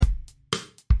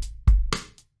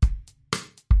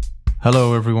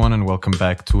Hello, everyone, and welcome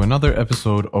back to another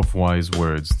episode of Wise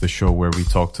Words, the show where we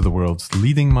talk to the world's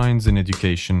leading minds in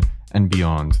education and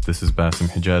beyond. This is Bassem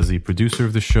Hijazi, producer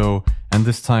of the show, and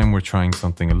this time we're trying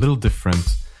something a little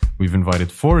different. We've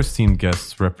invited 4 esteemed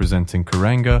guests representing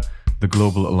Karanga, the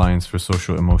Global Alliance for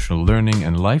Social Emotional Learning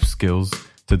and Life Skills,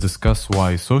 to discuss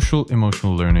why social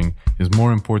emotional learning is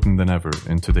more important than ever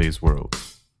in today's world.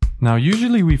 Now,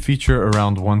 usually we feature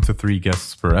around 1 to 3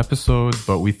 guests per episode,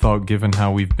 but we thought given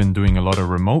how we've been doing a lot of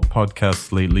remote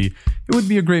podcasts lately, it would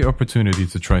be a great opportunity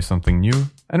to try something new,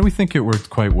 and we think it worked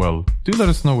quite well. Do let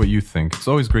us know what you think. It's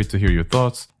always great to hear your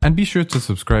thoughts, and be sure to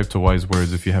subscribe to Wise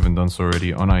Words if you haven't done so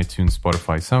already on iTunes,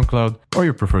 Spotify, SoundCloud, or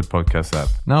your preferred podcast app.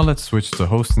 Now let's switch to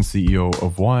host and CEO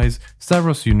of Wise,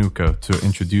 Stavros Younuka, to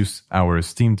introduce our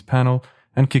esteemed panel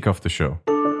and kick off the show.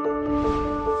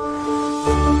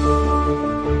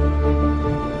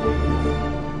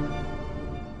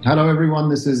 Hello, everyone.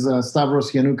 This is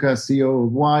Stavros Younuka, CEO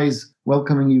of Wise,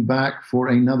 welcoming you back for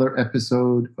another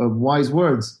episode of Wise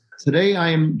Words. Today, I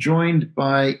am joined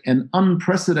by an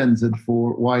unprecedented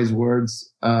for Wise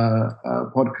Words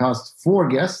podcast, 4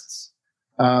 guests.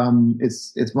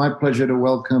 It's my pleasure to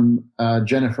welcome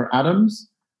Jennifer Adams,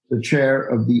 the chair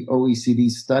of the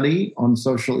OECD study on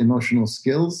social emotional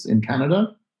skills in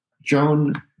Canada,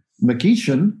 Joan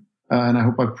McEachin, and I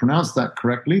hope I pronounced that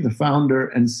correctly, the founder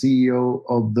and CEO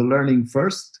of the Learning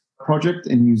First project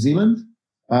in New Zealand,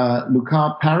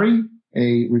 Luca Parry,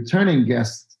 a returning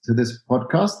guest to this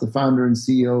podcast, the founder and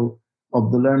CEO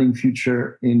of the Learning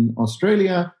Future in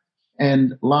Australia,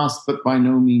 and last but by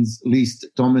no means least,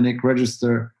 Dominic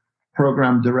Register,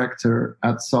 program director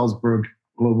at Salzburg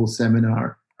Global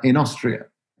Seminar in Austria.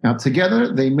 Now,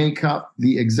 together, they make up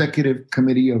the executive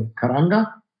committee of Karanga,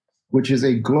 which is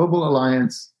a global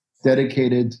alliance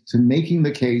dedicated to making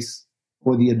the case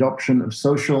for the adoption of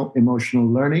social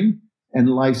emotional learning and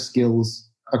life skills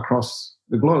across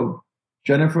the globe.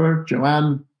 Jennifer,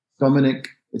 Joanne, Dominic,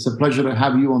 it's a pleasure to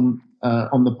have you on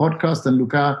the podcast, and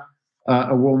Luca,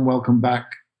 a warm welcome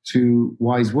back to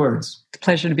Wise Words. It's a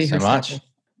pleasure to be here. So much.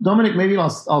 Dominic, maybe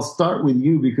I'll start with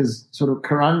you, because sort of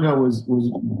Karanga was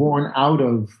born out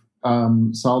of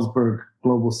Salzburg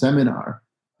Global Seminar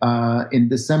in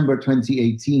December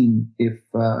 2018, if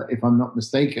I'm not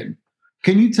mistaken.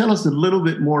 Can you tell us a little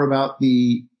bit more about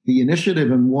the initiative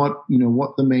and what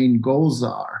the main goals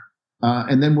are?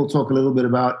 And then we'll talk a little bit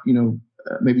about,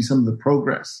 maybe some of the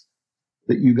progress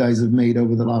that you guys have made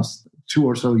over the last 2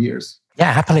 or so years.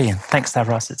 Yeah, happily. Thanks,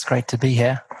 Stavros. It's great to be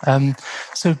here.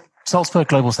 So Salzburg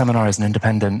Global Seminar is an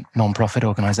independent non-profit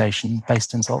organization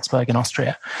based in Salzburg in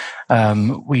Austria.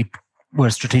 We're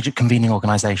a strategic convening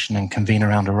organization and convene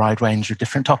around a wide range of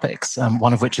different topics,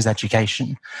 one of which is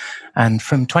education. And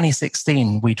from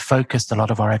 2016, we'd focused a lot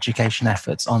of our education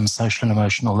efforts on social and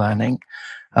emotional learning.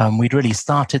 We'd really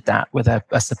started that with a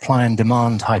supply and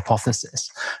demand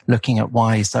hypothesis, looking at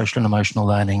why social and emotional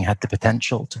learning had the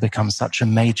potential to become such a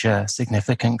major,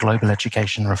 significant global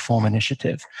education reform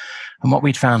initiative. And what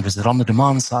we'd found was that on the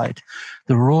demand side,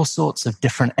 there were all sorts of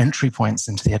different entry points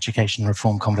into the education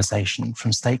reform conversation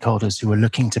from stakeholders who were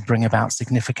looking to bring about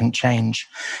significant change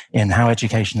in how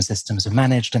education systems are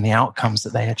managed and the outcomes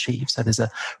that they achieve. So there's a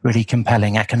really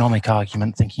compelling economic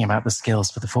argument thinking about the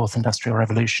skills for the 4th industrial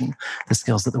revolution, the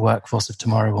skills that the workforce of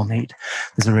tomorrow will need.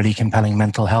 There's a really compelling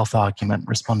mental health argument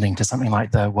responding to something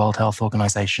like the World Health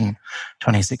Organization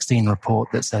 2016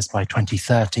 report that says by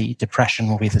 2030, depression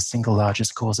will be the single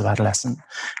largest cause of adolescent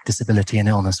disability and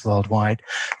illness worldwide.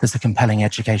 There's a compelling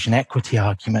education equity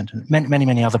argument and many,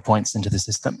 many other points into the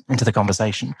system, into the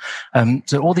conversation.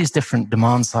 So all these different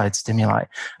demand side stimuli.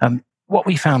 What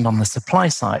we found on the supply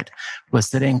side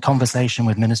was that in conversation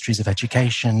with ministries of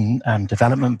education,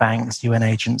 development banks, UN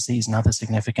agencies, and other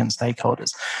significant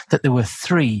stakeholders, that there were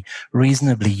 3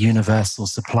 reasonably universal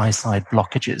supply side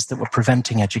blockages that were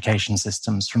preventing education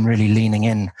systems from really leaning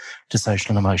in to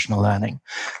social and emotional learning.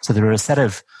 So there were a set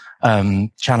of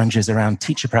challenges around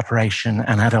teacher preparation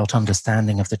and adult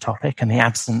understanding of the topic, and the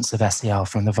absence of SEL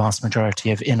from the vast majority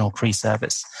of in or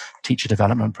pre-service teacher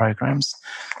development programs.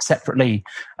 Separately,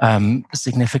 a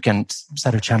significant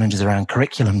set of challenges around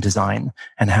curriculum design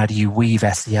and how do you weave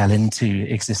SEL into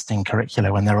existing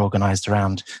curricula when they're organized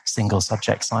around single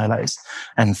subject silos.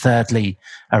 And thirdly,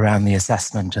 around the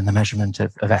assessment and the measurement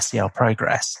of SEL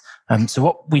progress. So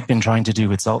what we'd been trying to do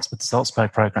with the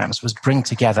Salzburg programs was bring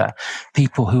together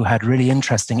people who had really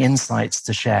interesting insights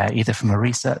to share, either from a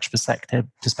research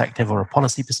perspective or a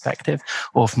policy perspective,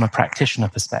 or from a practitioner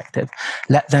perspective.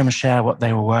 Let them share what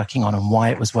they were working on and why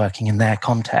it was working in their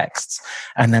contexts,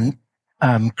 and then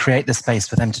create the space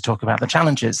for them to talk about the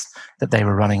challenges that they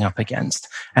were running up against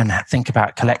and think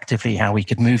about collectively how we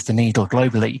could move the needle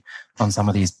globally on some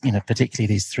of these, particularly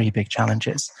these three big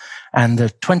challenges. And the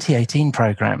 2018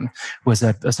 program was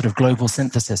a sort of global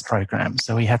synthesis program.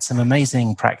 So we had some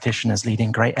amazing practitioners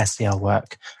leading great SEL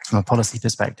work from a policy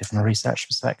perspective, from a research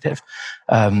perspective,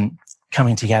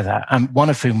 coming together. One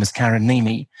of whom was Karen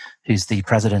Nemi, who's the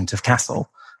president of CASEL,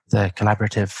 the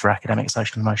Collaborative for Academic,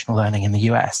 Social and Emotional Learning in the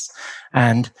US.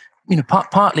 And,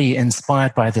 partly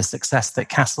inspired by the success that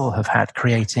CASEL have had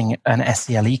creating an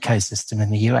SEL ecosystem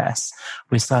in the US,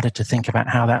 we started to think about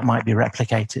how that might be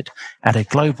replicated at a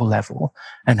global level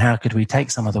and how could we take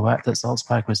some of the work that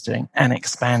Salzburg was doing and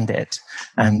expand it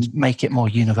and make it more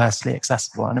universally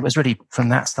accessible. And it was really from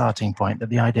that starting point that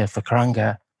the idea for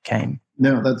Karanga came.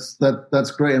 No,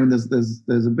 that's great. I mean,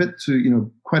 there's a bit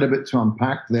to, quite a bit to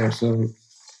unpack there. So,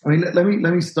 I mean, let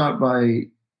me start by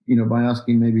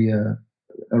asking maybe a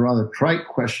rather trite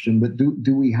question, but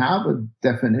do we have a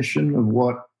definition of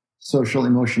what social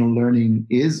emotional learning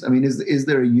is? I mean, is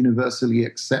there a universally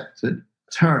accepted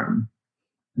term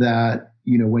that,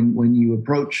 when you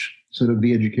approach sort of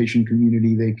the education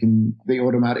community, they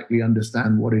automatically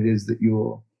understand what it is that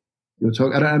you're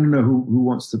talking? I don't know who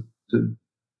wants to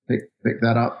pick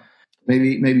that up.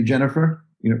 Maybe Jennifer,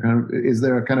 is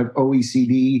there a kind of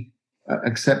OECD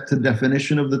accepted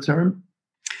definition of the term?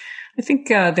 I think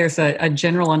there's a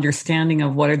general understanding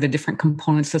of what are the different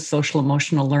components of social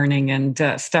emotional learning. And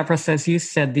Stavros, as you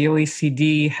said, the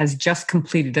OECD has just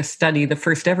completed a study, the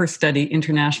first ever study,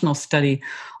 international study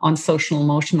on social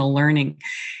emotional learning.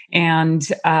 And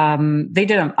they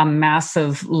did a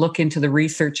massive look into the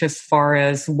research as far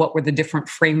as what were the different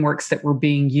frameworks that were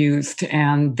being used.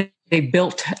 And they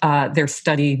built their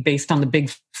study based on the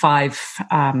big five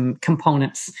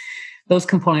components. Those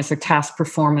components are task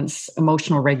performance,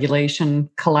 emotional regulation,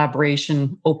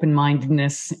 collaboration,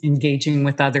 open-mindedness, engaging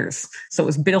with others. So it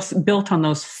was built on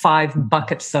those five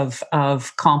buckets of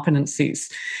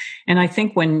competencies. And I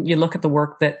think when you look at the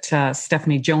work that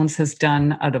Stephanie Jones has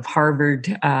done out of Harvard,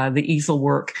 the EASL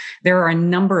work, there are a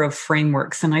number of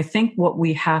frameworks. And I think what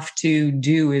we have to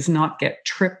do is not get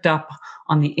tripped up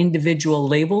on the individual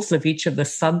labels of each of the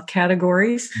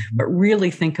subcategories, but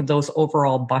really think of those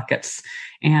overall buckets.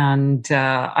 And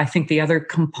I think the other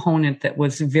component that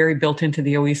was very built into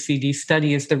the OECD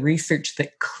study is the research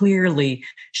that clearly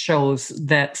shows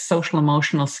that social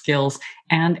emotional skills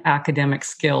and academic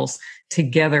skills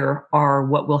together are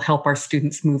what will help our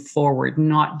students move forward,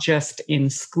 not just in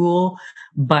school,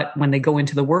 but when they go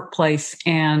into the workplace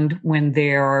and when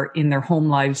they are in their home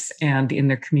lives and in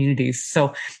their communities.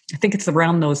 So I think it's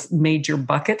around those major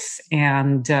buckets,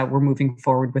 and we're moving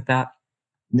forward with that.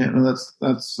 Yeah, no,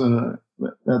 that's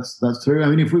true. I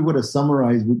mean, if we were to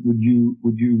summarize, would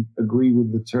you agree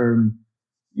with the term,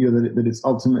 that it's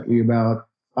ultimately about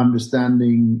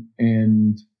understanding,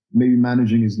 and maybe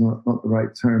managing is not the right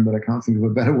term, but I can't think of a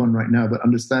better one right now, but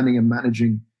understanding and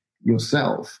managing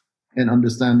yourself and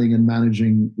understanding and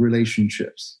managing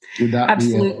relationships. Would that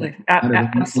absolutely,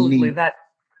 absolutely.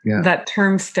 That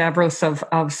term, Stavros,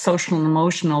 of social and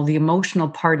emotional, the emotional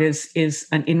part is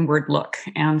an inward look.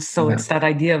 And so it's that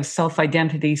idea of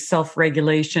self-identity,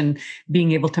 self-regulation,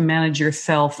 being able to manage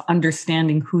yourself,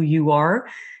 understanding who you are.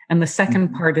 And the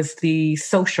second part is the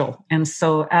social. And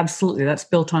so absolutely, that's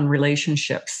built on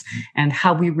relationships and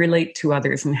how we relate to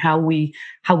others and how we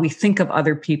think of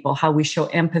other people, how we show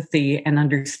empathy and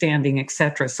understanding,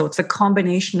 etc. So it's a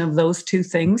combination of those two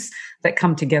things that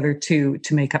come together to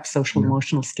make up social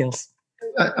emotional skills.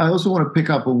 I also want to pick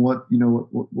up on what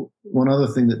one other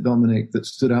thing that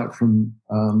stood out from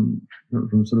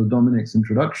sort of Dominic's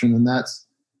introduction, and that's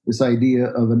this idea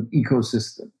of an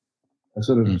ecosystem. A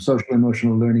sort of social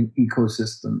emotional learning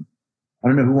ecosystem. I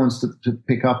don't know who wants to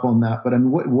pick up on that, but I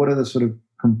mean, what are the sort of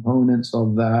components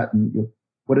of that, and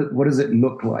what does it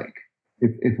look like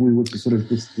if we were to sort of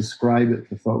just describe it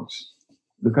for folks?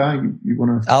 Luca, you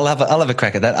want to? I'll have a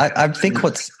crack at that. I think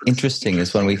what's interesting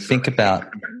is when we think about,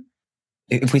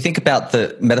 if we think about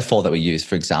the metaphor that we use,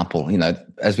 for example,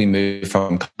 as we move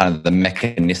from kind of the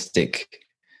mechanistic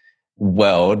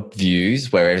world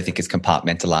views where everything is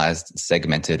compartmentalized,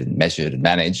 segmented and measured and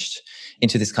managed,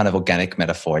 into this kind of organic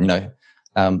metaphor.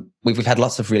 We've had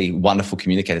lots of really wonderful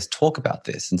communicators talk about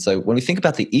this. And so when we think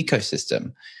about the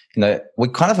ecosystem, we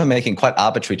kind of are making quite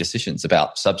arbitrary decisions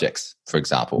about subjects, for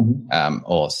example,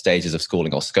 or stages of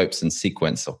schooling, or scopes and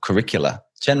sequence, or curricula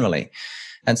generally.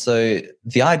 And so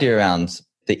the idea around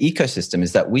the ecosystem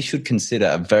is that we should consider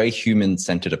a very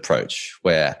human-centered approach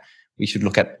where we should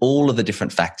look at all of the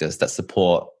different factors that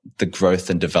support the growth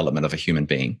and development of a human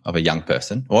being, of a young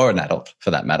person or an adult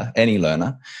for that matter, any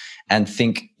learner, and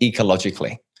think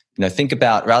ecologically. Think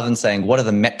about, rather than saying, what are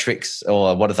the metrics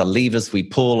or what are the levers we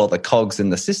pull or the cogs in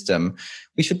the system,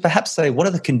 we should perhaps say, what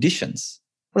are the conditions?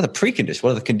 What are the preconditions?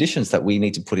 What are the conditions that we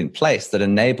need to put in place that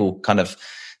enable kind of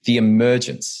the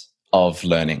emergence of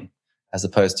learning as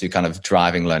opposed to kind of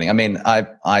driving learning? I mean,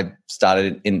 I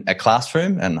started in a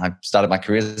classroom and I started my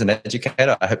career as an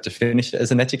educator. I hope to finish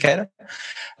as an educator.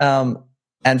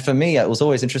 And for me, it was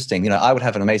always interesting. I would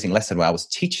have an amazing lesson where I was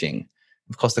teaching.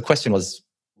 Of course, the question was,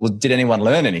 well, did anyone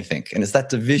learn anything? And it's that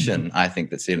division, I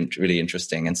think, that's really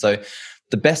interesting. And so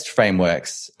the best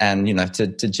frameworks, and,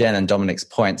 to Jen and Dominic's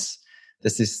points,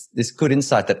 there's this good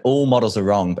insight that all models are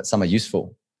wrong, but some are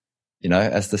useful,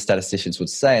 as the statisticians would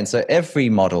say. And so every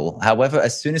model, however,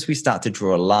 as soon as we start to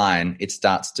draw a line, it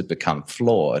starts to become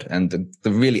flawed. And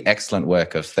the really excellent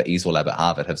work of the Easwell Lab at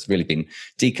Harvard has really been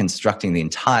deconstructing the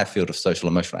entire field of social,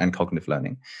 emotional, and cognitive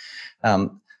learning.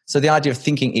 So the idea of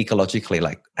thinking ecologically,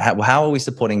 like how are we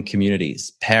supporting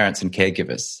communities, parents and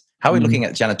caregivers? How are we looking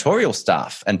at janitorial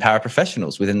staff and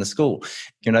paraprofessionals within the school?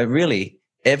 Really,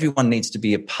 everyone needs to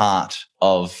be a part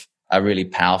of a really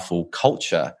powerful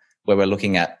culture where we're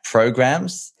looking at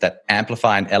programs that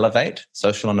amplify and elevate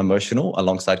social and emotional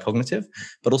alongside cognitive,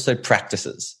 but also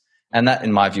practices. And that,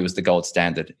 in my view, is the gold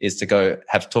standard, is to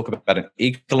talk about an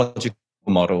ecological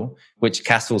model, which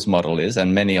Castle's model is,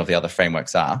 and many of the other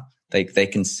frameworks are. They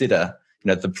consider,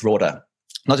 the broader,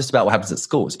 not just about what happens at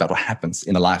school, it's about what happens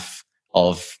in the life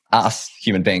of us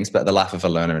human beings, but the life of a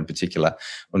learner in particular,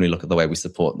 when we look at the way we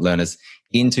support learners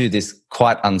into this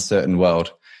quite uncertain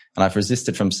world. And I've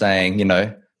resisted from saying,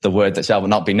 the word that shall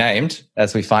not be named,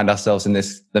 as we find ourselves in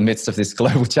the midst of this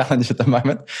global challenge at the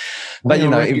moment. But,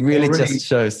 it really just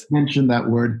shows. Mention that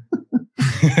word.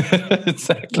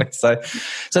 Exactly. So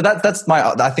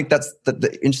I think that's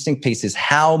the interesting piece is,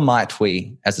 how might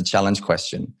we, as a challenge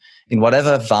question, in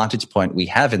whatever vantage point we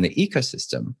have in the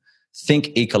ecosystem, think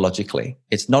ecologically?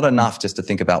 It's not enough just to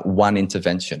think about one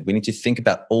intervention. We need to think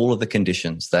about all of the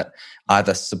conditions that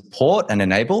either support and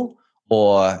enable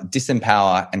or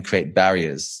disempower and create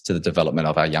barriers to the development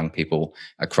of our young people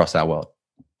across our world.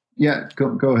 Yeah,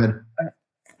 go ahead.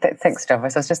 Thanks,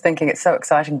 Stavros. I was just thinking it's so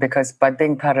exciting because by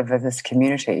being part of this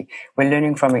community, we're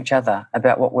learning from each other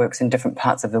about what works in different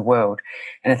parts of the world.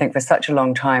 And I think for such a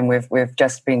long time, we've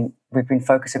been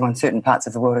focusing on certain parts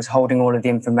of the world as holding all of the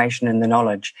information and the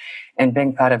knowledge. And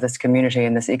being part of this community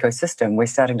and this ecosystem, we're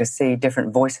starting to see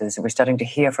different voices. We're starting to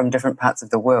hear from different parts of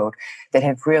the world that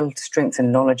have real strengths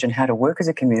and knowledge in how to work as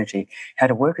a community, how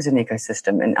to work as an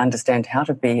ecosystem, and understand how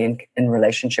to be in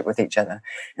relationship with each other.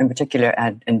 In particular,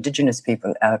 our Indigenous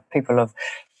people, people of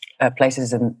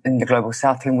places in the global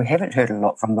south whom we haven't heard a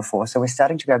lot from before. So we're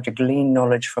starting to be able to glean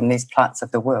knowledge from these parts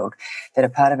of the world that are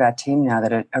part of our team now,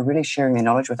 that are really sharing their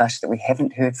knowledge with us that we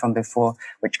haven't heard from before,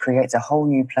 which creates a whole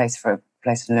new place of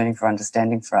learning, for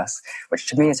understanding for us, which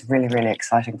to me is a really, really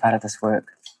exciting part of this work.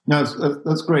 No,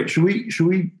 that's great. Should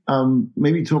we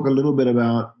maybe talk a little bit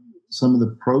about some of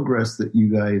the progress that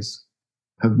you guys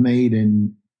have made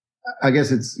in, I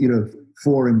guess it's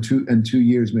 4 and 2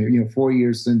 years, maybe 4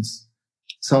 years since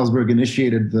Salzburg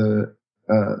initiated the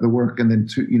work, and then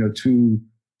 2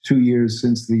 years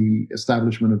since the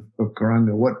establishment of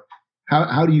Karanga.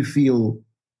 How do you feel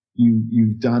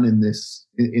you've done in this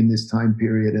time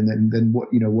period, and then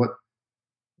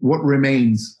what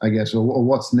remains, I guess, or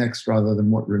what's next rather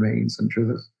than what remains? I'm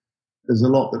sure there's a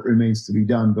lot that remains to be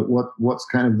done, but what's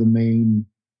kind of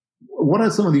what are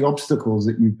some of the obstacles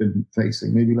that you've been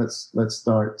facing? Maybe let's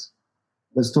start.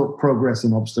 Let's talk progress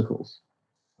and obstacles.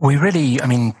 We really,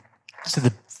 so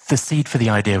the seed for the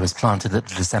idea was planted at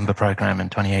the December program in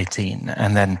 2018.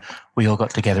 And then we all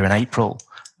got together in April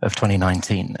of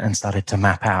 2019 and started to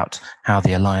map out how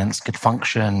the Alliance could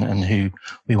function and who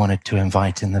we wanted to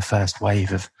invite in the first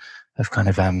wave of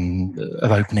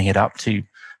opening it up to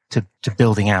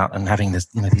building out and having this,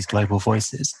 these global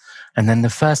voices. And then the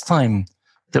first time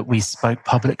that we spoke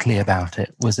publicly about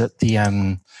it was at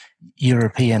the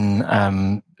European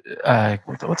at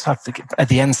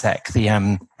the NSEC, the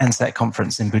NSEC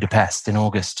conference in Budapest in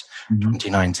August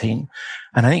 2019.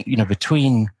 And I think,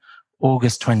 between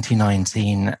August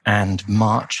 2019 and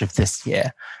March of this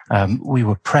year, we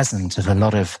were present at a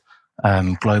lot of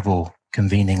global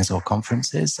convenings or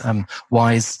conferences.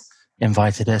 WISE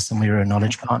invited us, and we were a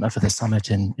knowledge partner for the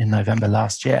summit in November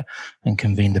last year and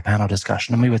convened a panel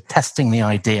discussion. And we were testing the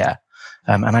idea,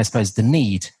 and I suppose the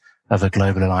need of a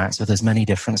global alliance with as many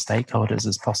different stakeholders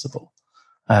as possible.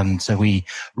 So we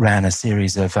ran a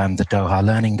series of the Doha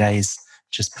Learning Days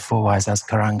just before Wise as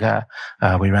Karanga.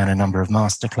 We ran a number of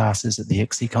masterclasses at the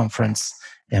ICSI conference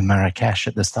in Marrakesh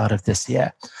at the start of this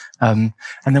year. And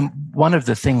then one of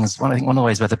the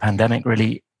ways where the pandemic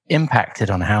really impacted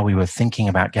on how we were thinking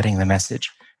about getting the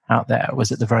message out there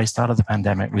was at the very start of the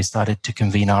pandemic. We started to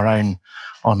convene our own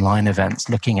online events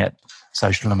looking at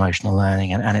social emotional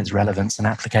learning and its relevance and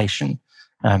application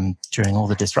during all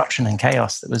the disruption and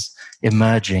chaos that was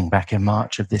emerging back in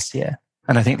March of this year.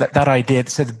 And I think that idea,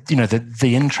 so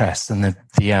the interest and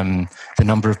the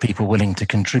number of people willing to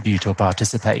contribute or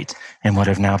participate in what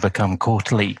have now become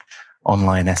quarterly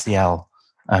online SEL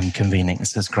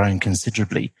convenings has grown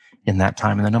considerably in that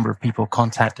time. And the number of people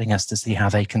contacting us to see how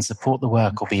they can support the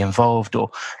work or be involved or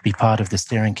be part of the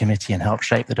steering committee and help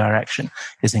shape the direction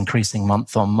is increasing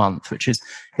month on month, which is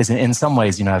in some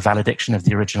ways, a valediction of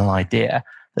the original idea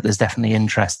that there's definitely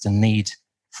interest and need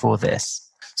for this.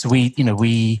 So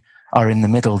we are in the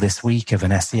middle this week of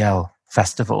an SEL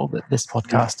festival that this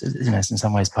podcast is in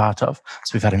some ways part of.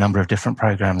 So we've had a number of different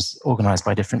programs organized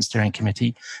by different steering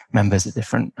committee members at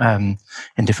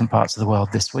in different parts of the world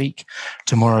this week.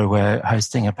 Tomorrow we're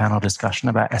hosting a panel discussion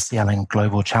about SEL and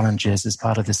global challenges as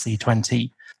part of the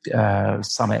C20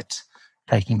 summit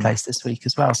taking place this week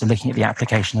as well. So looking at the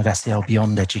application of SEL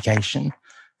beyond education.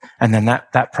 And then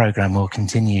that program will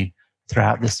continue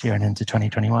throughout this year and into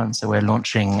 2021. So we're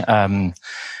launching on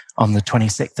the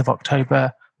 26th of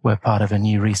October. We're part of a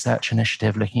new research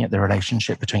initiative looking at the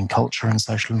relationship between culture and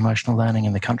social and emotional learning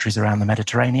in the countries around the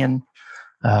Mediterranean.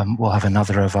 We'll have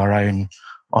another of our own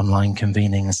online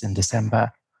convenings in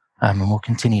December, and we'll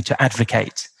continue to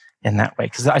advocate in that way.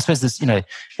 Because I suppose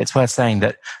it's worth saying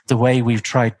that the way we've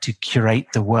tried to curate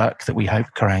the work that we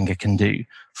hope Karanga can do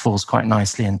falls quite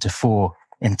nicely into 4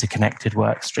 interconnected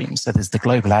work streams. So there's the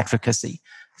global advocacy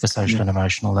for social and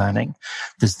emotional learning.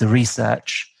 There's the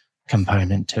research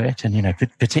component to it. And,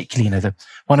 particularly,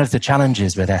 one of the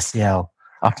challenges with SEL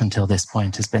up until this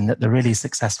point has been that the really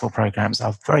successful programs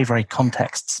are very, very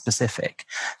context specific.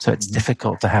 So it's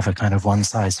difficult to have a kind of one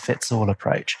size fits all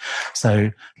approach.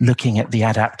 So looking at the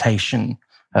adaptation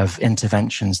of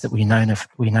interventions that we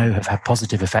know have had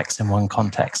positive effects in one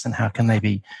context and how can they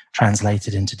be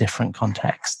translated into different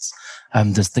contexts.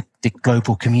 There's the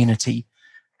global community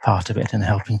part of it and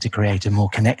helping to create a more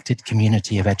connected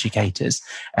community of educators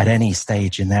at any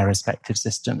stage in their respective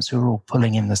systems who are all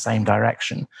pulling in the same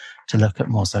direction to look at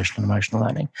more social and emotional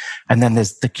learning. And then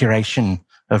there's the curation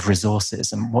of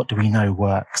resources and what do we know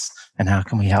works and how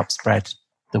can we help spread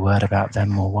the word about them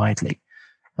more widely.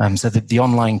 So the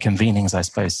online convenings, I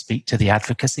suppose, speak to the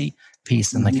advocacy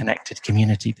piece and the connected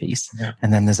community piece. Yeah.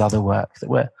 And then there's other work that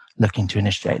we're looking to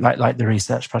initiate, like the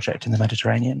research project in the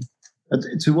Mediterranean.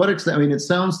 To what extent? It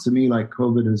sounds to me like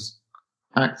COVID has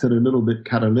acted a little bit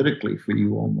catalytically for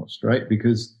you almost, right?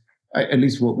 Because at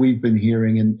least what we've been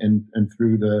hearing and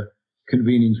through the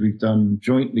convenings we've done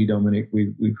jointly, Dominic,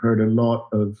 we've heard a lot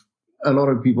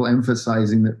of people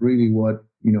emphasizing that really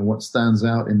what stands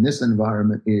out in this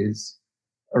environment is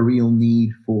a real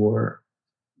need for,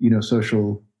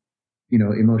 social,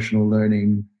 emotional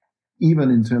learning,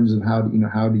 even in terms of how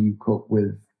do you cope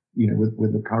with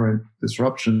the current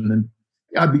disruption. And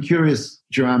I'd be curious,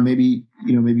 Joanne, maybe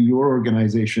your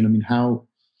organization, how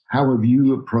have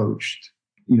you approached,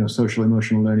 social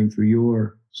emotional learning through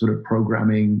your sort of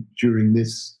programming during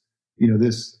this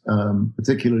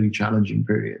particularly challenging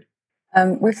period?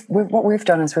 What we've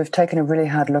done is we've taken a really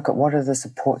hard look at what are the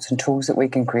supports and tools that we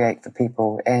can create for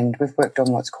people. And we've worked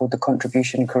on what's called the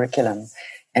contribution curriculum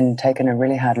and taken a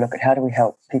really hard look at how do we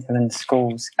help people in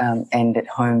schools and at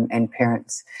home and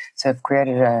parents. So I've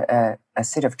created a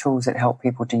set of tools that help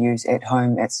people to use at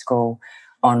home, at school,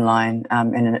 online,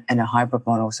 in a hybrid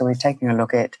model. So we're taking a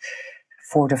look at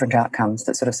 4 different outcomes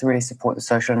that sort of really support the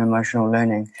social and emotional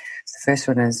learning. So the first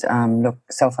one is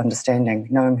self-understanding,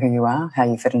 knowing who you are, how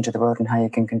you fit into the world and how you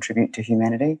can contribute to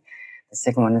humanity. The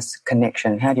second one is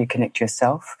connection. How do you connect to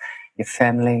yourself, your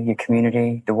family, your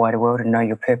community, the wider world, and know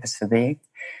your purpose for being?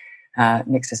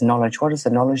 Next is knowledge. What is the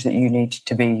knowledge that you need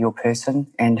to be your person,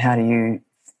 and how do you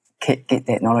get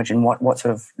that knowledge, and what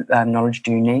sort of knowledge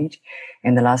do you need?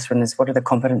 And the last one is what are the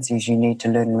competencies you need to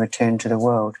learn and return to the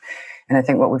world? And I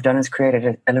think what we've done is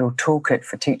created a little toolkit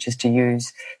for teachers to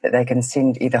use that they can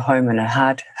send either home in a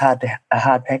hard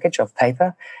package of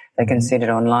paper They can send it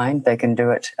online. They can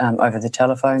do it over the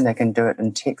telephone. They can do it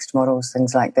in text models,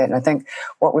 things like that. And I think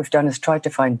what we've done is tried to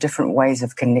find different ways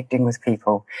of connecting with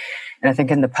people. And I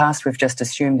think in the past, we've just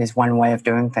assumed there's one way of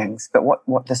doing things. But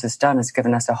what this has done is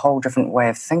given us a whole different way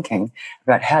of thinking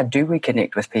about how do we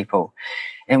connect with people.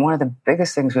 And one of the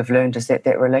biggest things we've learned is that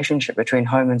relationship between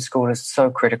home and school is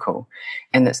so critical.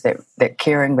 And it's that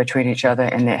caring between each other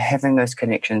and that having those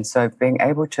connections. So being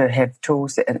able to have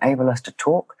tools that enable us to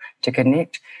talk, to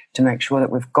connect, to make sure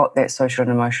that we've got that social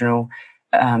and emotional,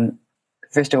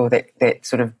 first of all, that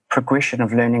sort of progression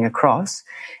of learning across.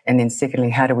 And then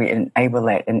secondly, how do we enable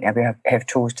that and have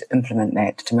tools to implement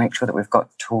that, to make sure that we've got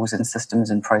tools and systems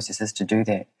and processes to do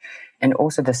that. And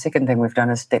also the second thing we've done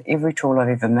is that every tool I've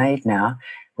ever made now,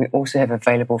 we also have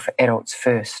available for adults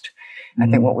first. I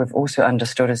think what we've also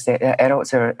understood is that our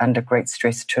adults are under great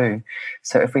stress too.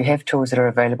 So if we have tools that are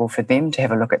available for them to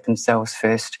have a look at themselves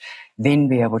first, then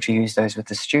be able to use those with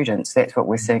the students, that's what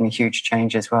we're seeing a huge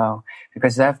change as well,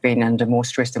 because they've been under more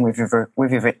stress than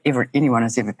anyone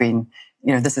has ever been.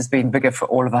 You know, this has been bigger for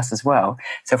all of us as well.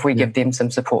 So if we give them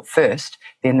some support first,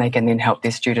 then they can then help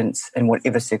their students in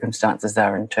whatever circumstances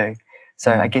they're in too.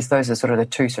 So I guess those are sort of the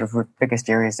two sort of biggest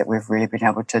areas that we've really been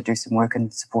able to do some work in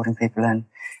supporting people in.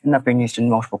 And they've been used in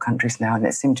multiple countries now, and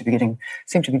that seem to be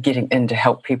getting in to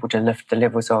help people to lift the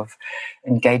levels of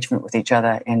engagement with each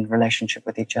other and relationship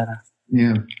with each other.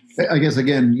 Yeah. I guess,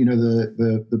 again, you know,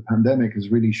 the pandemic has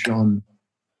really shone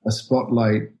a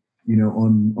spotlight, you know,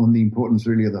 on the importance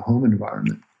really of the home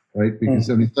environment, right?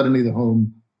 Because I mean, suddenly the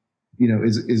home, you know,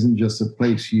 isn't just a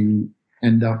place you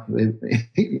end up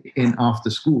in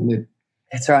after school.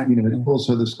 That's right. You know, it's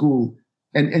also the school.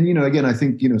 And you know, again, I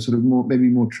think, you know, sort of maybe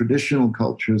more traditional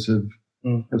cultures have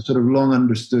sort of long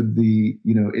understood the,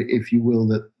 you know, if you will,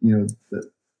 that, you know, that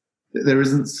there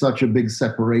isn't such a big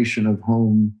separation of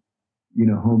home, you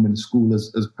know, home and school as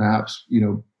perhaps, you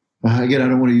know, again, I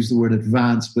don't want to use the word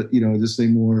advanced, but, you know, just say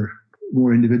more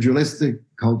individualistic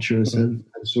cultures have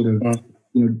sort of,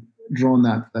 you know, drawn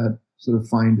that sort of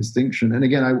fine distinction. And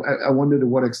again, I wonder to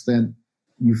what extent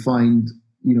you find,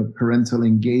 you know, parental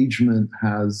engagement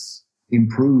has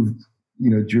improved, you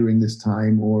know, during this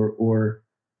time, or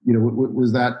you know,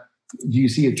 was that? Do you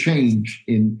see a change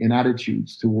in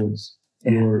attitudes towards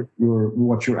your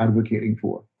what you're advocating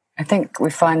for? I think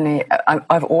we finally.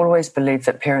 I've always believed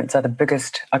that parents are the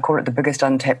biggest. I call it the biggest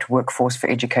untapped workforce for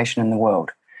education in the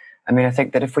world. I mean, I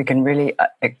think that if we can really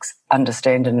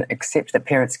understand and accept that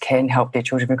parents can help their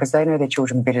children because they know their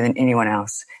children better than anyone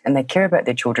else and they care about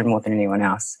their children more than anyone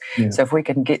else. Yeah. So if we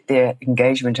can get their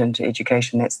engagement into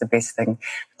education, that's the best thing.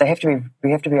 We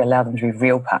have to allow them to be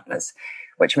real partners,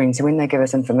 which means when they give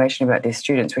us information about their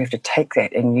students, we have to take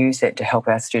that and use that to help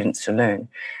our students to learn.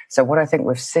 So what I think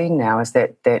we've seen now is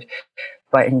that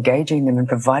by engaging them and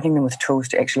providing them with tools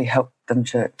to actually help them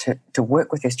to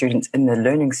work with their students in the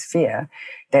learning sphere,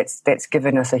 that's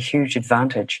given us a huge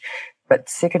advantage. But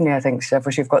secondly, I think,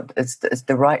 Stavros, you've got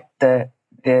the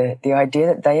idea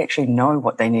that they actually know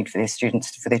what they need for their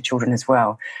students, for their children as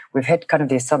well. We've had kind of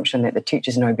the assumption that the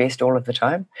teachers know best all of the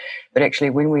time, but actually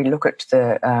when we look at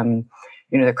the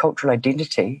cultural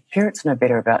identity, parents know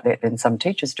better about that than some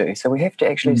teachers do. So we have to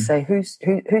actually say who's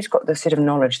got the set of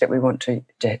knowledge that we want to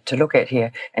look at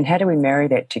here, and how do we marry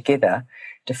that together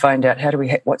to find out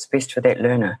what's best for that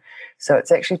learner. So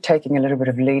it's actually taking a little bit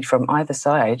of lead from either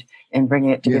side and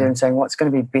bringing it together and saying what's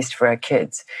going to be best for our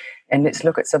kids. And let's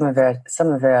look at some of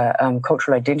our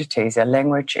cultural identities, our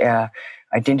language, our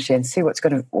identity, and see what's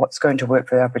going to work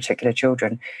for our particular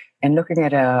children. And looking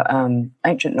at our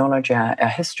ancient knowledge, our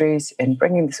histories, and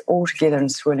bringing this all together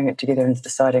and swirling it together and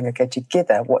deciding, okay,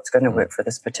 together, what's going to work for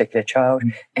this particular child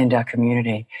and our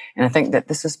community. And I think that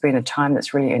this has been a time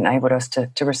that's really enabled us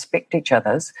to respect each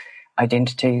other's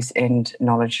identities and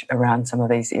knowledge around some of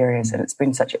these areas. And it's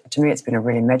been to me, it's been a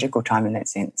really magical time in that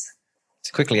sense.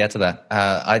 To quickly add to that,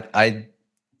 I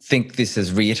think this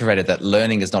has reiterated that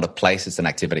learning is not a place, it's an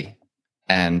activity.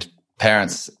 And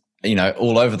parents, you know,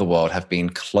 all over the world have been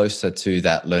closer to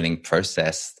that learning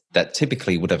process that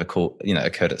typically would have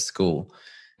occurred at school.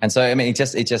 And so, I mean, it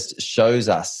just shows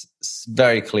us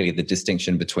very clearly the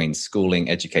distinction between schooling,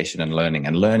 education, and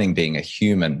learning being a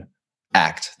human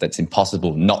act that's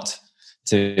impossible not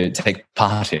to take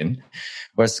part in,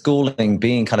 whereas schooling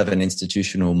being kind of an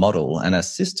institutional model and a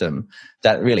system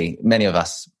that really many of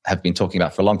us have been talking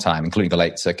about for a long time, including the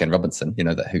late Sir Ken Robinson, you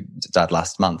know, who died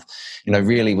last month, you know,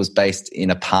 really was based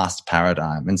in a past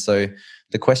paradigm. And so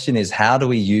the question is, how do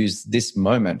we use this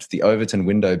moment, the Overton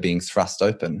window being thrust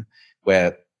open,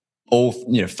 where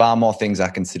far more things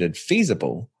are considered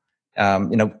feasible,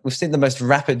 we've seen the most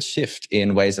rapid shift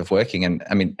in ways of working. And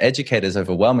I mean, educators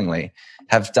overwhelmingly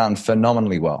have done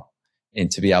phenomenally well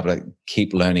to be able to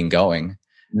keep learning going.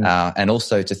 And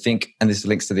also to think, and this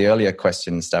links to the earlier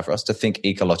question, Stavros, to think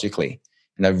ecologically.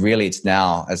 Really it's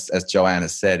now, as Joanne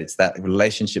has said, it's that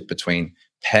relationship between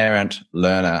parent,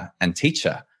 learner, and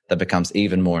teacher that becomes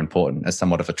even more important as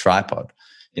somewhat of a tripod,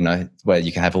 where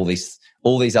you can have all these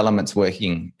elements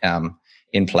working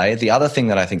in play. The other thing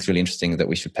that I think is really interesting that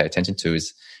we should pay attention to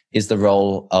is the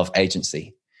role of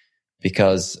agency,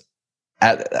 because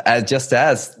just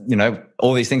as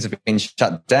all these things have been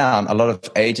shut down, a lot of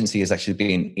agency has actually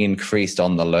been increased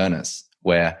on the learners,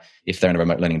 where if they're in a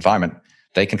remote learning environment,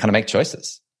 they can kind of make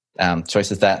choices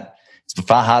that it's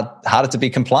far harder to be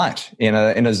compliant in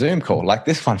a Zoom call like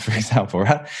this one, for example,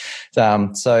 right?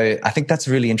 So I think that's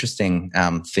a really interesting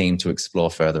theme to explore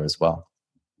further as well.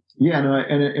 Yeah, no,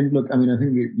 and look, I mean, I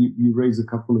think you raised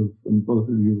and both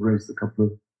of you raised a couple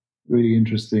of really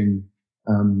interesting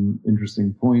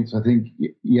points. I think,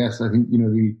 yes, I think,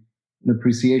 the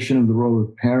appreciation of the role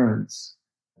of parents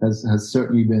has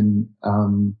certainly been,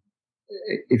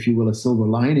 if you will, a silver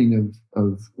lining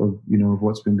of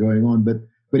what's been going on. But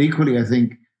equally, I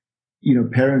think,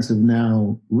 parents have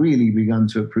now really begun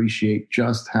to appreciate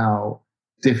just how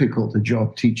difficult a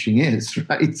job teaching is,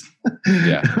 right?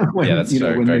 Yeah, that's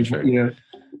true. Very true.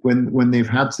 When they've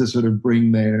had to sort of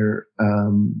bring their,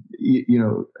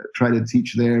 try to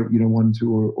teach their, 1,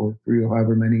 2, or 3, or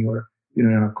however many, or,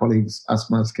 in our colleagues,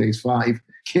 Asma's case, 5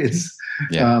 kids,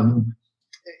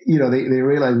 they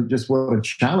realize just what a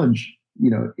challenge,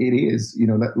 it is,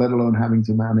 let alone having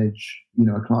to manage,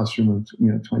 a classroom of,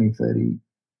 20,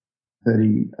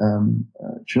 30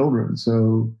 children.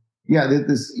 So, yeah,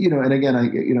 this, and again,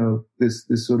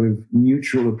 this sort of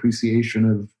mutual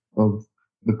appreciation of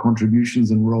the contributions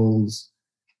and roles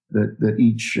that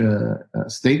each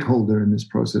stakeholder in this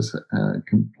process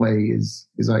can play is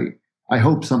I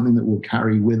hope something that will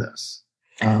carry with us.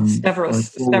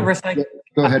 Stavros,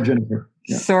 go ahead, Jennifer.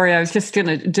 Yeah. Sorry, I was just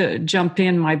going to jump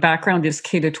in. My background is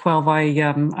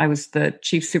K-12. I was the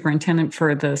chief superintendent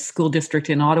for the school district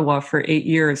in Ottawa for 8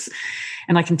 years.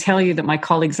 And I can tell you that my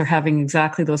colleagues are having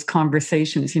exactly those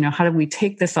conversations. How do we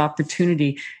take this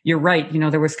opportunity? You're right.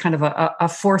 There was kind of a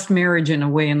forced marriage in a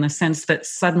way, in the sense that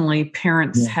suddenly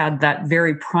parents had that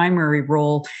very primary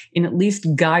role in at least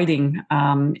guiding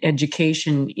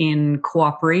education in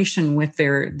cooperation with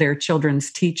their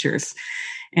children's teachers.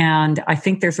 And I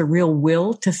think there's a real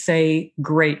will to say,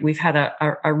 great, we've had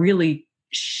a really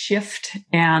shift,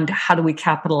 and how do we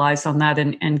capitalize on that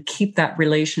and keep that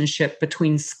relationship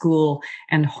between school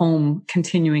and home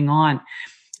continuing on?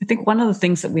 I think one of the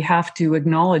things that we have to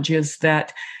acknowledge is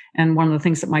that, and one of the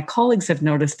things that my colleagues have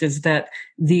noticed, is that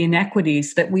the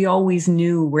inequities that we always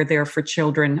knew were there for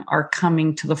children are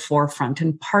coming to the forefront.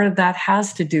 And part of that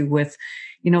has to do with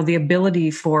the ability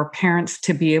for parents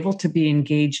to be able to be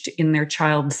engaged in their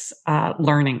child's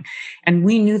learning. And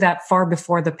we knew that far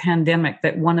before the pandemic,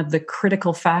 that one of the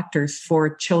critical factors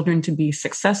for children to be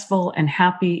successful and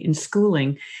happy in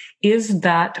schooling is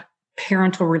that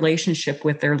parental relationship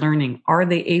with their learning. Are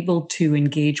they able to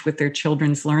engage with their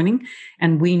children's learning?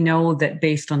 And we know that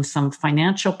based on some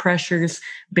financial pressures,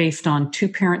 based on 2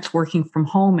 parents working from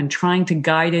home and trying to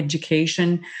guide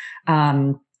education,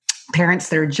 parents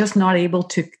that are just not able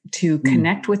to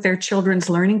connect with their children's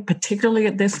learning, particularly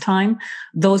at this time,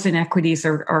 those inequities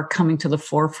are coming to the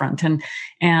forefront.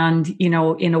 And in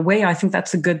a way, I think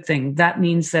that's a good thing. That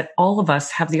means that all of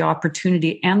us have the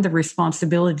opportunity and the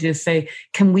responsibility to say,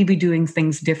 can we be doing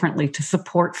things differently to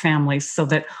support families so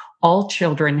that all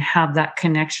children have that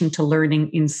connection to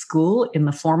learning in school, in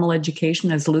the formal education,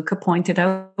 as Luca pointed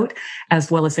out, as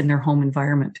well as in their home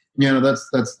environment? Yeah, no,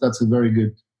 that's a very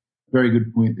good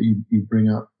point that you bring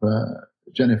up,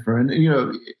 Jennifer. And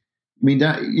even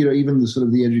the sort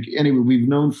of the education. Anyway, we've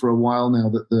known for a while now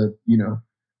that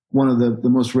one of the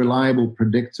most reliable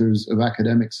predictors of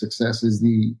academic success is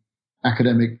the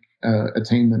academic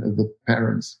attainment of the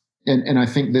parents. And I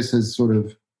think this has sort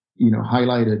of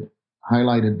highlighted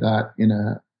that in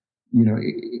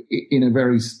a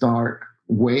very stark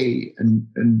way. And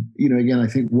again, I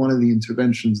think one of the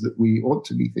interventions that we ought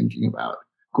to be thinking about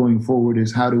going forward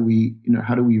is how do we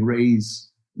raise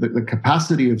the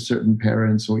capacity of certain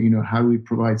parents, or how do we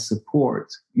provide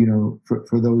support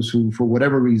for those who, for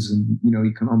whatever reason,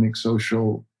 economic,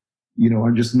 social,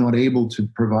 are just not able to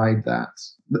provide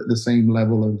the same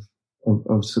level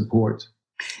of support.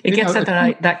 It gets at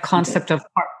that concept of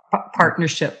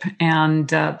partnership and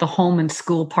the home and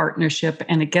school partnership,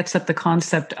 and it gets at the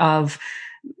concept of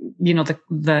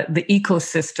the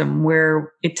ecosystem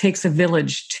where it takes a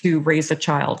village to raise a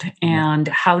child, and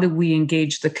how do we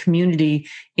engage the community,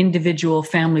 individual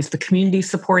families, the community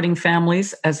supporting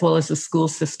families, as well as the school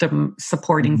system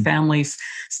supporting families,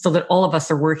 so that all of us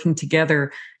are working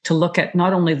together to look at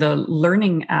not only the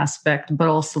learning aspect, but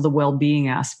also the well-being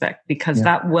aspect, because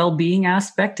that well-being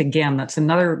aspect, again, that's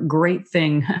another great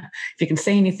thing. If you can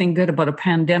say anything good about a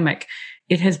pandemic,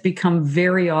 it has become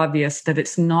very obvious that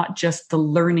it's not just the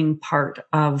learning part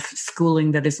of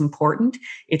schooling that is important.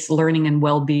 It's learning and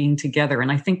well-being together.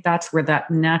 And I think that's where that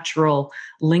natural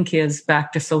link is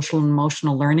back to social and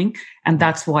emotional learning. And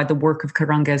that's why the work of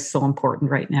Karanga is so important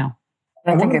right now.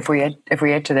 I think if we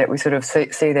add to that, we sort of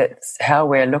see that how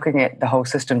we're looking at the whole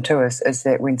system to us is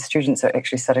that when students are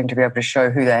actually starting to be able to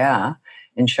show who they are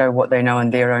and show what they know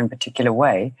in their own particular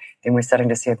way, then we're starting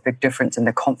to see a big difference in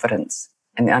the confidence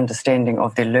and the understanding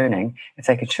of their learning, if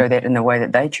they could show that in the way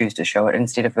that they choose to show it,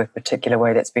 instead of a particular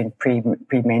way that's been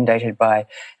pre-mandated by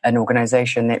an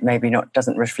organisation that maybe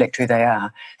doesn't reflect who they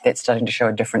are. That's starting to show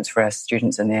a difference for our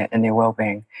students and their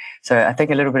well-being. So I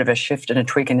think a little bit of a shift and a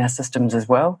tweak in our systems as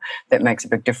well, that makes a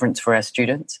big difference for our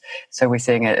students. So we're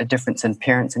seeing a difference in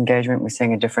parents' engagement. We're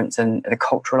seeing a difference in the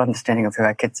cultural understanding of who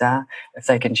our kids are. If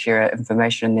they can share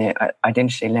information in their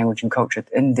identity, language and culture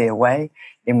in their way,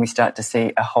 then we start to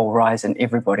see a whole rise in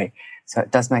everybody. So it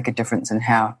does make a difference in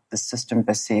how the system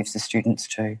perceives the students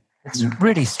too. It's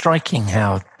really striking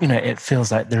how, it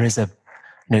feels like there is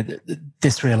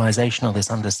this realization or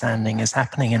this understanding is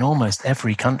happening in almost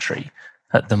every country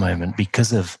at the moment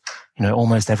because of,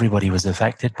 almost everybody was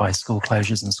affected by school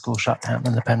closures and school shutdown,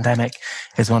 and the pandemic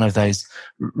is one of those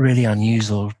really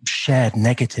unusual shared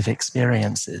negative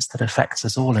experiences that affects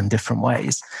us all in different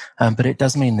ways. But it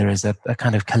does mean there is a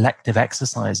kind of collective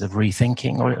exercise of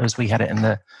rethinking, or as we had it in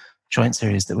the joint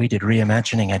series that we did,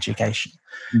 reimagining education.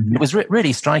 It was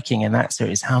really striking in that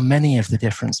series how many of the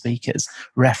different speakers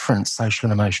reference social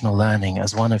and emotional learning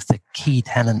as one of the key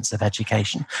tenets of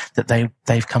education that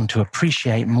they've come to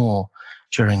appreciate more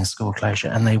during school closure,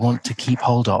 and they want to keep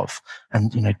hold of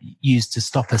and use to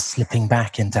stop us slipping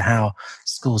back into how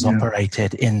schools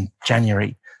operated in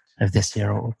January of this year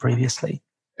or previously.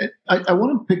 I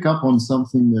want to pick up on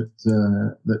something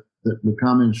that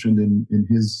Luca mentioned in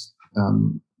his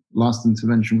last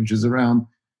intervention, which is around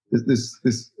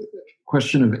this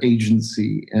question of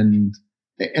agency, and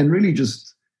really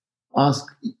just ask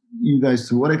you guys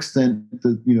to what extent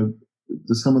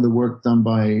some of the work done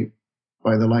by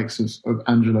the likes of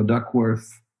Angela Duckworth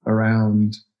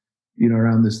around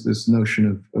this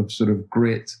notion of sort of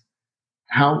grit,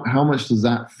 how much does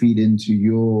that feed into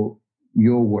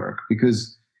your work?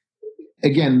 Because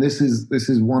again, this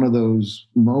is one of those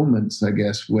moments, I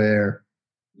guess, where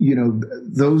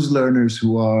those learners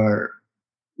who are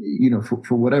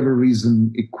for whatever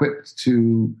reason equipped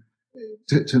to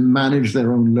manage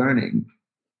their own learning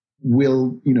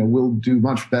will do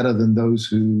much better than those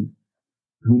who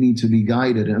need to be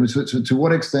guided. I mean, so to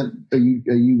what extent are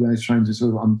you guys trying to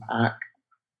sort of unpack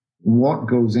what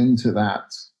goes into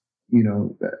that?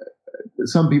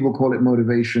 Some people call it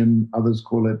motivation, others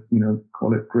call it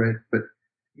grit, but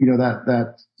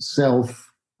that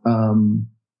self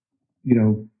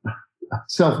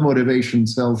motivation,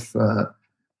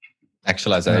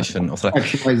 actualization.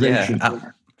 Actualization.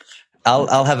 Yeah,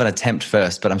 I'll have an attempt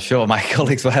first, but I'm sure my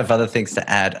colleagues will have other things to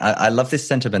add. I love this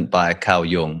sentiment by Carl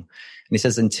Jung. And he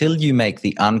says, until you make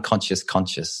the unconscious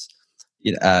conscious,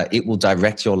 it will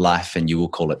direct your life and you will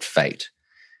call it fate.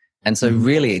 And so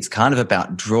really it's kind of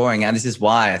about drawing, and this is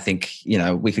why I think,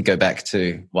 I could go back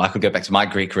to my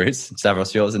Greek roots,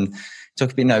 Stavros, yours, and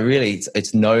talk, really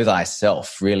it's know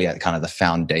thyself, really at kind of the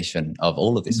foundation of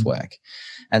all of this work.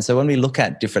 And so when we look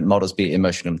at different models, be it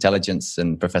emotional intelligence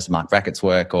and Professor Mark Brackett's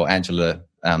work or Angela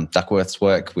Duckworth's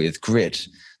work with grit,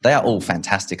 they are all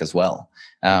fantastic as well.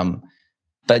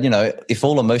 But, if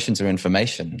all emotions are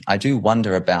information, I do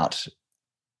wonder about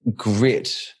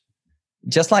grit,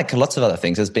 just like lots of other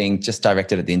things, as being just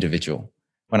directed at the individual.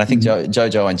 When I think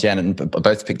Jojo and Janet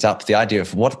both picked up the idea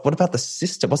of what about the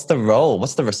system? What's the role?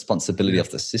 What's the responsibility of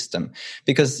the system?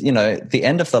 Because, the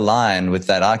end of the line with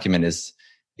that argument is,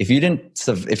 if you didn't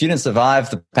survive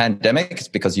the pandemic, it's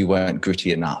because you weren't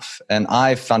gritty enough. And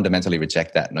I fundamentally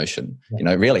reject that notion.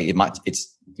 Really,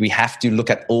 we have to look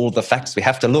at all the factors. We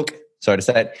have to look, sorry to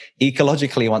say it,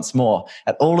 ecologically once more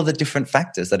at all of the different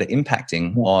factors that are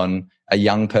impacting on a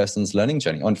young person's learning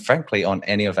journey, and frankly, on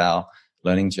any of our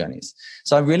learning journeys.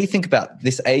 So I really think about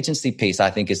this agency piece, I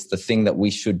think, is the thing that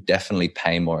we should definitely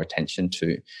pay more attention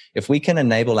to. If we can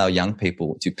enable our young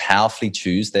people to powerfully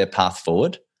choose their path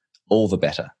forward, all the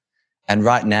better. And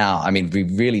right now, I mean, we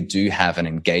really do have an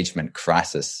engagement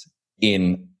crisis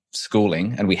in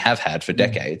schooling, and we have had for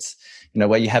decades,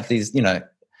 where you have these,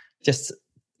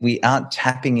 we aren't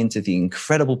tapping into the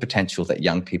incredible potential that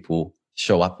young people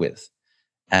show up with.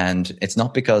 And it's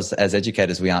not because as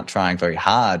educators, we aren't trying very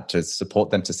hard to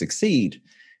support them to succeed.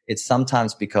 It's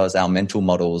sometimes because our mental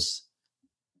models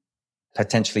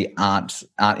potentially aren't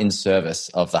in service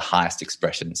of the highest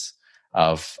expressions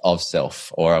of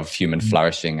self or of human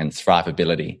flourishing and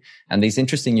thrivability. And these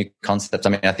interesting new concepts, I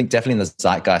mean, I think definitely in the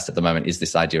zeitgeist at the moment is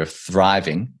this idea of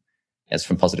thriving, as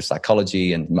from positive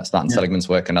psychology and Martin Seligman's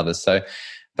work and others. So,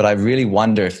 but I really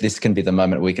wonder if this can be the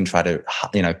moment we can try to,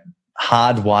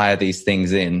 hardwire these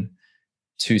things in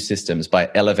to systems by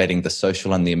elevating the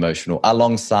social and the emotional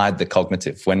alongside the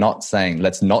cognitive. We're not saying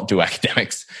let's not do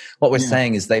academics. What we're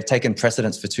saying is they've taken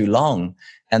precedence for too long.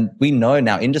 And we know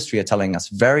now industry are telling us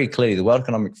very clearly, the World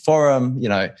Economic Forum,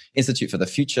 Institute for the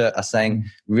Future are saying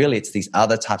really it's these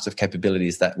other types of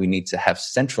capabilities that we need to have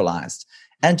centralized.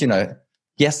 And,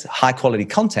 yes, high quality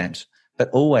content, but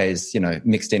always,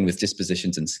 mixed in with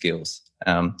dispositions and skills.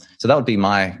 So that would be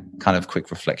my kind of quick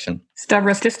reflection.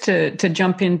 Stavros, just to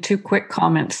jump in, 2 quick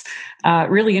comments.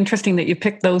 Really interesting that you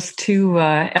picked those 2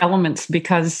 elements,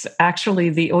 because actually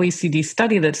the OECD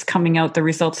study that's coming out, the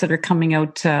results that are coming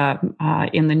out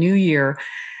in the new year,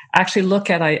 actually look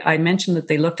at, I mentioned that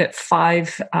they looked at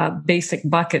 5 basic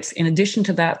buckets. In addition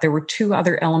to that, there were 2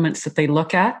 other elements that they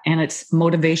look at, and it's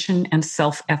motivation and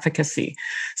self-efficacy.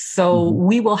 So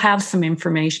we will have some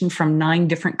information from 9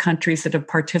 different countries that have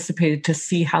participated to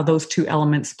see how those 2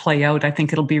 elements play out. I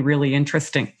think it'll be really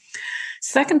interesting.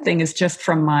 Second thing is just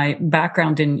from my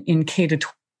background in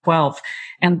K-12.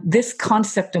 And this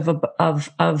concept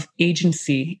of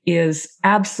agency is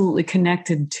absolutely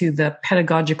connected to the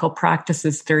pedagogical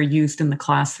practices that are used in the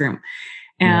classroom.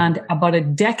 And about a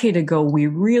decade ago, we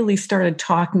really started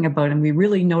talking about, and we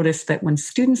really noticed that when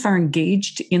students are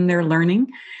engaged in their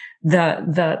learning,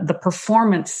 the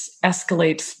performance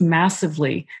escalates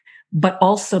massively, but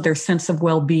also their sense of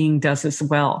well-being does as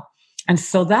well. And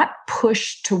so that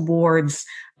push towards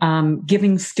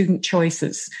giving student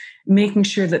choices, making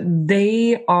sure that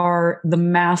they are the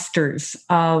masters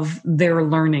of their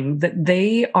learning, that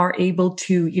they are able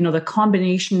to, the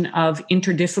combination of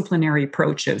interdisciplinary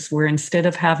approaches, where instead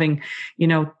of having,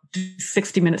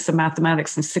 60 minutes of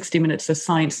mathematics and 60 minutes of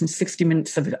science and 60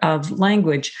 minutes of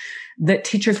language, that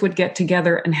teachers would get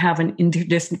together and have an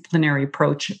interdisciplinary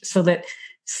approach so that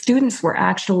students were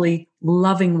actually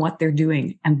loving what they're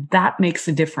doing. And that makes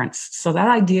a difference. So that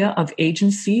idea of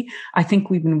agency, I think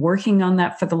we've been working on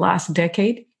that for the last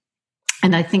decade.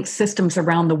 And I think systems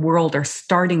around the world are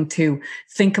starting to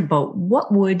think about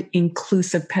what would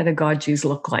inclusive pedagogies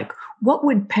look like? What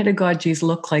would pedagogies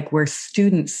look like where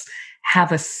students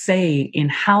have a say in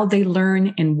how they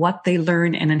learn, in what they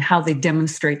learn, and in how they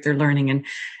demonstrate their learning? And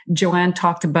Joanne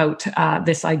talked about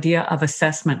this idea of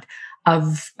assessment.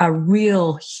 Of a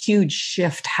real huge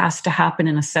shift has to happen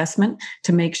in assessment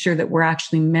to make sure that we're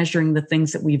actually measuring the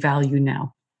things that we value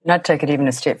now. And I'd take it even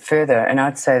a step further, and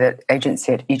I'd say that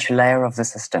agency at each layer of the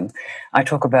system. I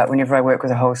talk about, whenever I work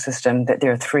with a whole system, that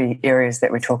there are 3 areas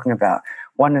that we're talking about.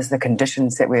 One is the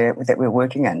conditions that we're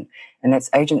working in, and that's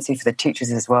agency for the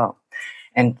teachers as well.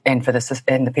 And for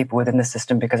the people within the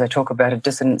system, because I talk about a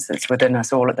dissonance that's within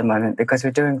us all at the moment, because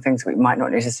we're doing things we might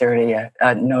not necessarily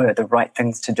know are the right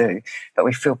things to do, but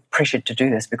we feel pressured to do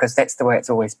this because that's the way it's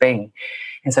always been.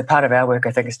 And so part of our work,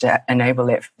 I think, is to enable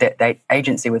that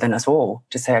agency within us all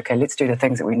to say, okay, let's do the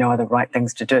things that we know are the right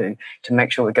things to do to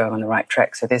make sure we're going on the right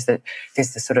track. So there's the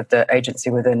sort of the agency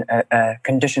within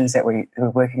conditions that we're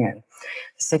working in.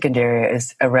 The second area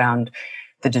is around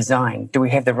the design. Do we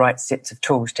have the right sets of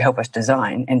tools to help us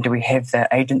design? And do we have the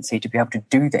agency to be able to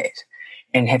do that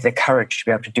and have the courage to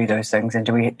be able to do those things? And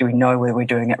do we know whether we're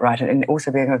doing it right? And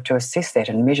also being able to assess that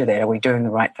and measure that. Are we doing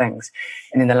the right things?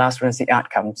 And then the last one is the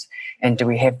outcomes. And do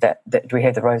we have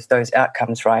those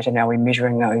outcomes right? And are we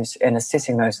measuring those and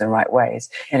assessing those in the right ways?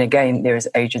 And again, there is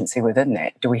agency within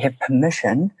that. Do we have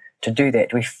permission to do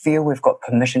that? Do we feel we've got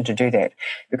permission to do that?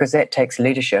 Because that takes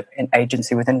leadership and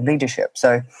agency within leadership.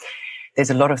 So there's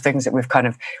a lot of things that we've got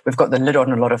the lid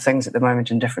on a lot of things at the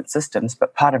moment in different systems,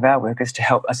 but part of our work is to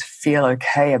help us feel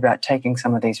okay about taking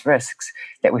some of these risks,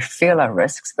 that we feel are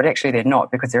risks, but actually they're not,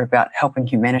 because they're about helping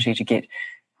humanity to get,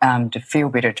 to feel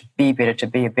better, to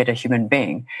be a better human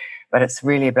being. But it's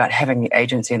really about having the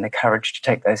agency and the courage to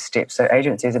take those steps. So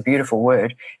agency is a beautiful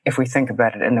word if we think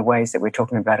about it in the ways that we're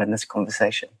talking about in this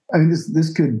conversation. I mean,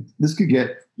 this could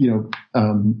get,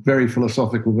 very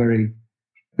philosophical very,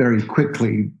 very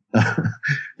quickly.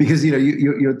 Because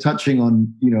you're touching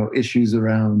on issues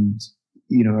around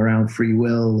around free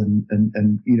will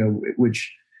and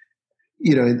which,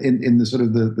 in the sort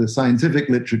of the scientific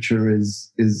literature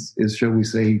is shall we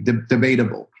say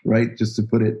debatable, right? Just to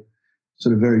put it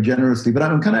sort of very generously. But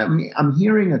I'm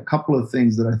hearing a couple of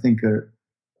things that I think are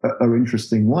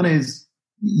interesting. One is,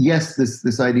 yes,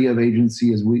 this idea of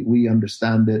agency as we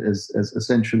understand it as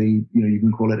essentially, you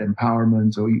can call it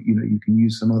empowerment, or you can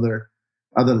use some other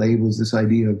labels, this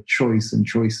idea of choice and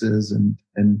choices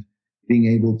and being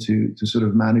able to sort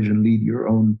of manage and lead your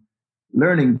own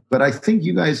learning. But I think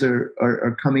you guys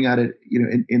are coming at it,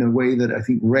 in a way that I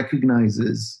think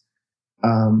recognizes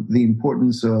the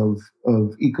importance of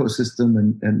ecosystem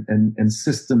and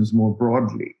systems more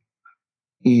broadly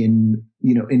in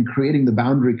creating the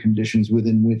boundary conditions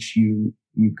within which you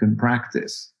can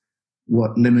practice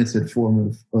what limited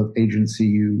form of agency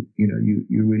you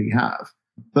really have.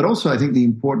 But also I think the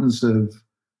importance of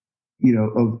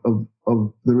the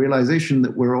realization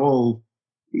that we're all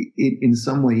in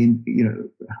some way, in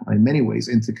many ways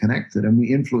interconnected, and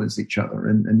we influence each other,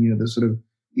 and the sort of,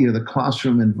 the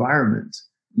classroom environment,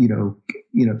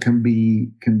 can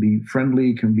be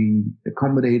friendly, can be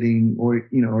accommodating, or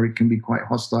it can be quite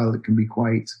hostile. It can be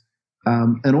quite,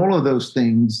 and all of those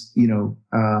things,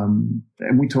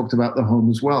 and we talked about the home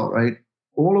as well, right?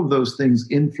 All of those things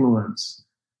influence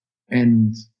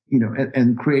and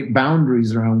create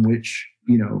boundaries around which,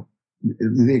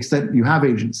 the extent you have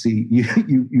agency,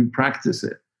 you practice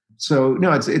it. So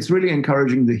no, it's really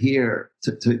encouraging to hear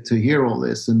hear all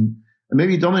this. And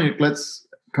maybe Dominic, let's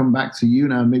come back to you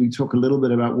now and maybe talk a little bit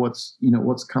about what's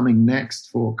coming next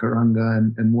for Karanga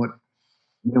and what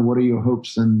are your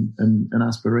hopes and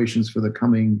aspirations for the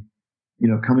coming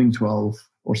 12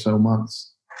 or so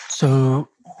months. So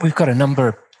we've got a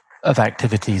number of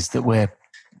activities that we're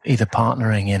either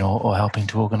partnering in or helping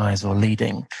to organize or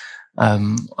leading.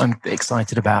 I'm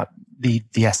excited about the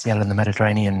SEL and the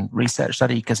Mediterranean research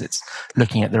study because it's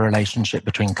looking at the relationship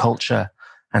between culture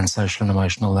and social and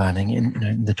emotional learning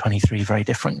in the 23 very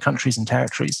different countries and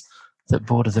territories that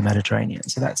border the Mediterranean.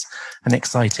 So that's an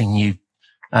exciting new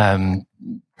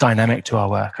dynamic to our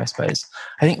work, I suppose.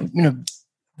 I think,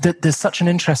 there's such an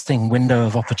interesting window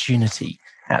of opportunity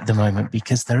at the moment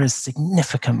because there is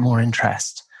significant more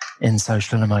interest in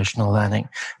social and emotional learning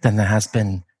than there has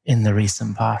been in the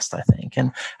recent past, I think.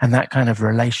 And that kind of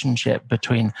relationship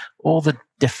between all the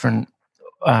different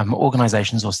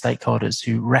organizations or stakeholders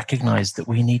who recognize that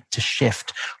we need to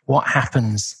shift what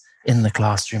happens in the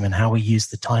classroom and how we use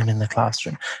the time in the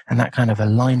classroom, and that kind of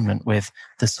alignment with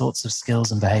the sorts of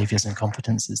skills and behaviors and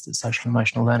competencies that social and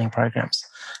emotional learning programs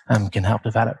can help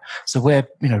develop. So we're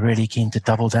really keen to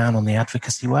double down on the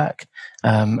advocacy work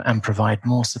and provide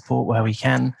more support where we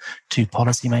can to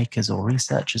policymakers or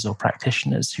researchers or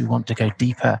practitioners who want to go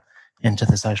deeper into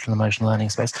the social and emotional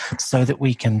learning space, so that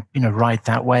we can ride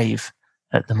that wave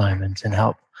at the moment and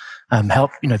help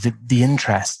the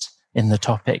interest in the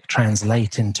topic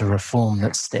translate into reform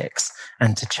that sticks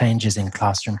and to changes in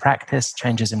classroom practice,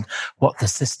 changes in what the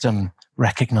system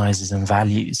recognizes and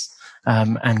values.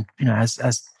 And as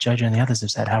Jojo and the others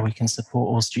have said, how we can support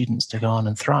all students to go on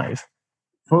and thrive.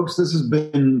 Folks, this has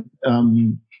been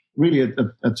really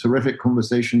a terrific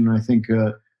conversation. I think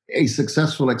a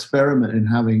successful experiment in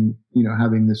having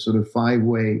this sort of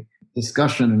 5-way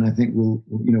discussion. And I think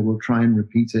we'll try and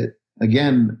repeat it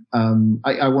again.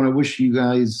 I want to wish you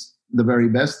guys the very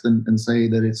best and say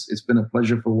that it's been a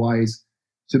pleasure for WISE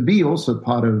to be also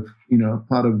part of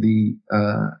the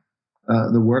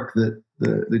work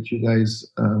that you guys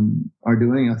are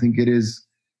doing. I think it is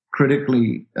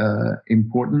critically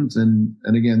important, and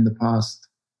again, the past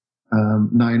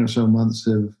 9 or so months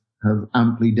have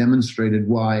amply demonstrated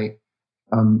why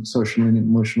social and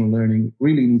emotional learning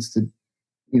really needs to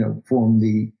form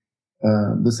the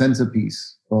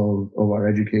centerpiece of our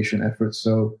education efforts.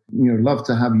 So, love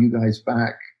to have you guys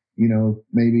back,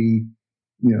 maybe,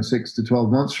 6 to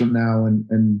 12 months from now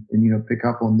and pick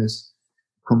up on this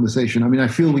conversation. I mean, I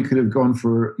feel we could have gone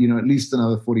for, at least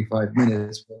another 45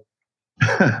 minutes, but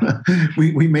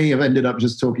we may have ended up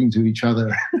just talking to each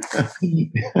other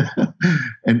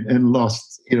and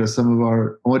lost, some of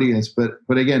our audience.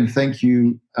 But again, thank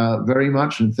you very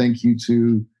much. And thank you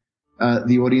to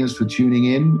the audience for tuning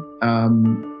in.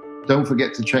 Don't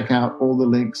forget to check out all the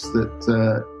links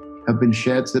that have been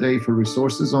shared today for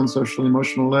resources on social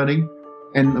emotional learning,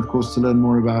 and of course to learn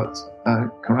more about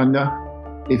Karanga.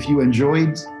 If you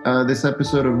enjoyed this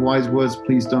episode of Wise Words,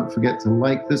 please don't forget to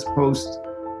like this post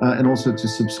and also to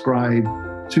subscribe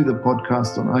to the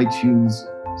podcast on iTunes,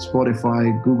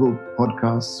 Spotify, Google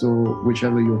Podcasts, or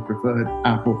whichever your preferred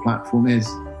app or platform is.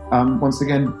 Once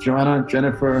again, Joanna,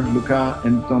 Jennifer, Luca,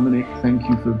 and Dominic, thank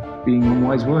you for being on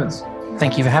Wise Words.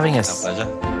 Thank you for having us. Our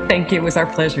pleasure. Thank you. It was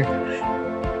our pleasure.